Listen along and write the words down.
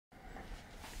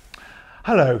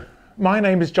Hello, my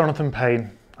name is Jonathan Payne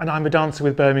and I'm a dancer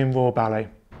with Birmingham Royal Ballet.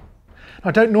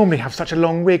 I don't normally have such a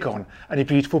long wig on and a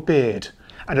beautiful beard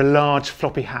and a large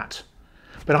floppy hat,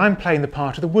 but I'm playing the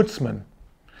part of the woodsman,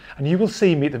 and you will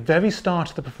see me at the very start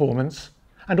of the performance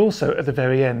and also at the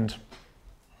very end.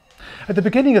 At the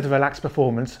beginning of the relaxed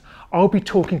performance, I'll be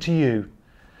talking to you,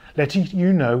 letting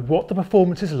you know what the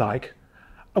performance is like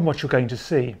and what you're going to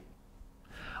see.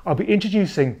 I'll be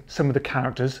introducing some of the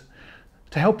characters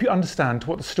to help you understand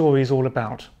what the story is all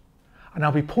about, and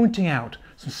I'll be pointing out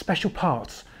some special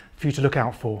parts for you to look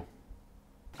out for.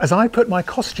 As I put my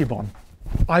costume on,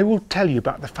 I will tell you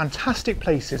about the fantastic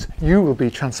places you will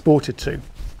be transported to.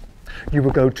 You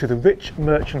will go to the rich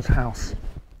merchant's house,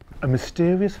 a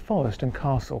mysterious forest and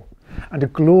castle, and a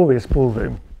glorious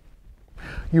ballroom.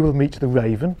 You will meet the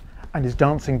raven and his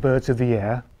dancing birds of the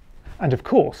air, and of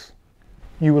course,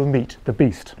 you will meet the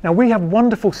Beast. Now, we have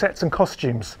wonderful sets and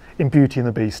costumes in Beauty and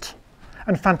the Beast,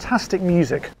 and fantastic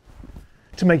music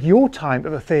to make your time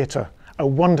at the theatre a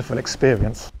wonderful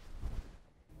experience.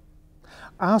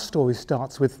 Our story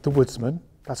starts with the woodsman,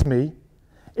 that's me,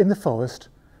 in the forest,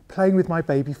 playing with my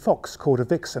baby fox called a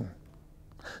vixen.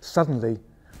 Suddenly,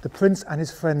 the prince and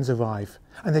his friends arrive,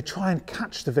 and they try and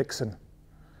catch the vixen.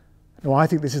 Now, I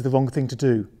think this is the wrong thing to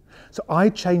do, so I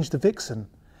change the vixen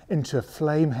into a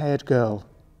flame-haired girl,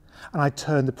 and I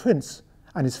turn the prince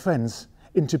and his friends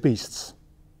into beasts.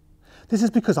 This is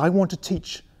because I want to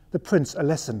teach the prince a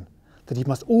lesson, that he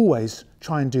must always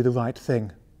try and do the right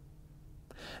thing.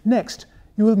 Next,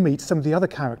 you will meet some of the other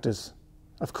characters.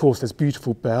 Of course, there's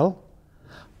beautiful Belle,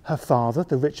 her father,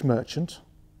 the rich merchant,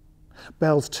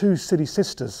 Belle's two silly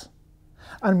sisters,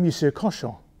 and Monsieur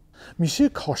Cochon. Monsieur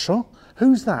Cochon?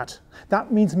 Who's that?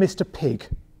 That means Mr. Pig.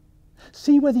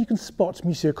 See whether you can spot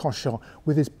Monsieur Cochon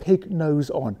with his pig nose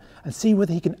on, and see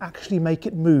whether he can actually make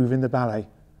it move in the ballet.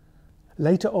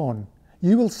 Later on,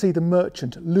 you will see the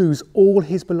merchant lose all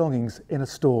his belongings in a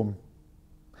storm.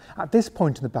 At this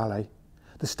point in the ballet,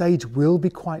 the stage will be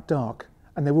quite dark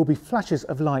and there will be flashes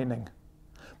of lightning.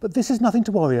 But this is nothing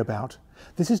to worry about.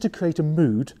 This is to create a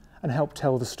mood and help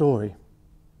tell the story.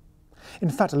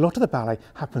 In fact, a lot of the ballet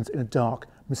happens in a dark,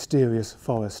 mysterious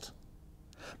forest.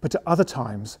 But at other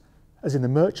times, as in the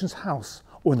merchant's house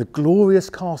or in the glorious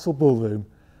castle ballroom,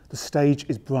 the stage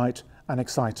is bright and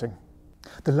exciting.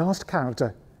 The last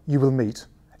character you will meet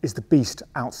is the Beast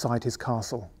outside his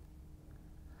castle.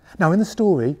 Now, in the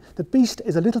story, the Beast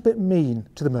is a little bit mean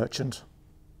to the merchant.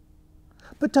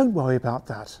 But don't worry about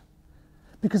that,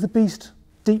 because the Beast,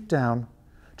 deep down,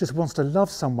 just wants to love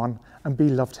someone and be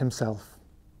loved himself.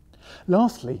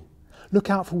 Lastly, look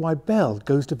out for why Belle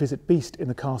goes to visit Beast in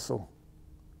the castle.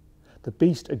 The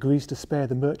Beast agrees to spare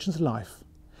the merchant's life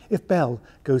if Belle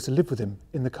goes to live with him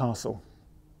in the castle.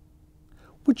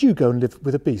 Would you go and live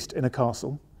with a Beast in a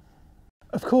castle?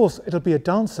 Of course, it'll be a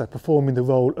dancer performing the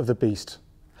role of the Beast.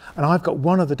 And I've got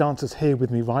one of the dancers here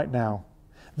with me right now.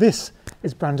 This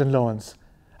is Brandon Lawrence,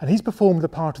 and he's performed the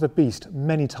part of the Beast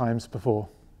many times before.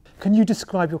 Can you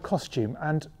describe your costume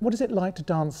and what is it like to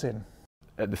dance in?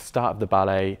 At the start of the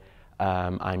ballet,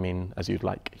 I'm in, as you'd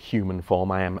like, human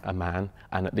form. I am a man,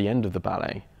 and at the end of the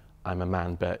ballet, I'm a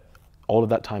man, but all of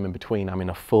that time in between, I'm in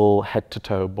a full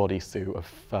head-to-toe bodysuit of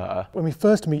fur. When we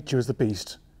first meet you as the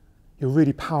Beast, you're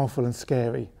really powerful and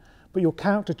scary, but your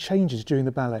character changes during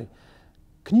the ballet.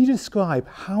 Can you describe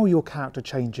how your character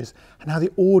changes and how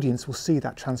the audience will see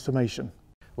that transformation?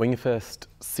 When you first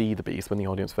see the Beast, when the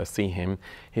audience first see him,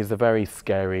 he's a very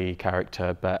scary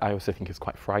character, but I also think he's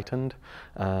quite frightened.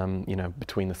 You know,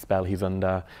 between the spell he's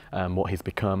under, what he's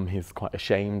become, he's quite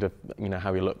ashamed of, you know,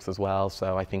 how he looks as well.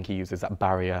 So I think he uses that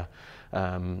barrier.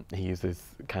 He uses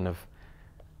kind of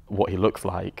what he looks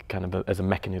like kind of as a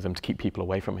mechanism to keep people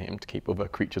away from him, to keep other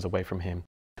creatures away from him.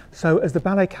 So as the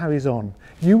ballet carries on,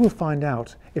 you will find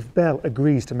out if Belle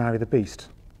agrees to marry the Beast.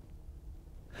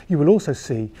 You will also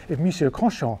see if Monsieur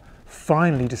Cochon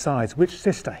finally decides which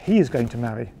sister he is going to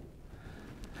marry.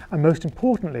 And most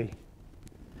importantly,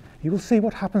 you will see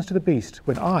what happens to the Beast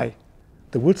when I,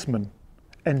 the woodsman,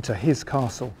 enter his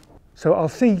castle. So I'll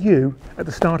see you at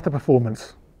the start of the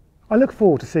performance. I look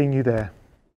forward to seeing you there.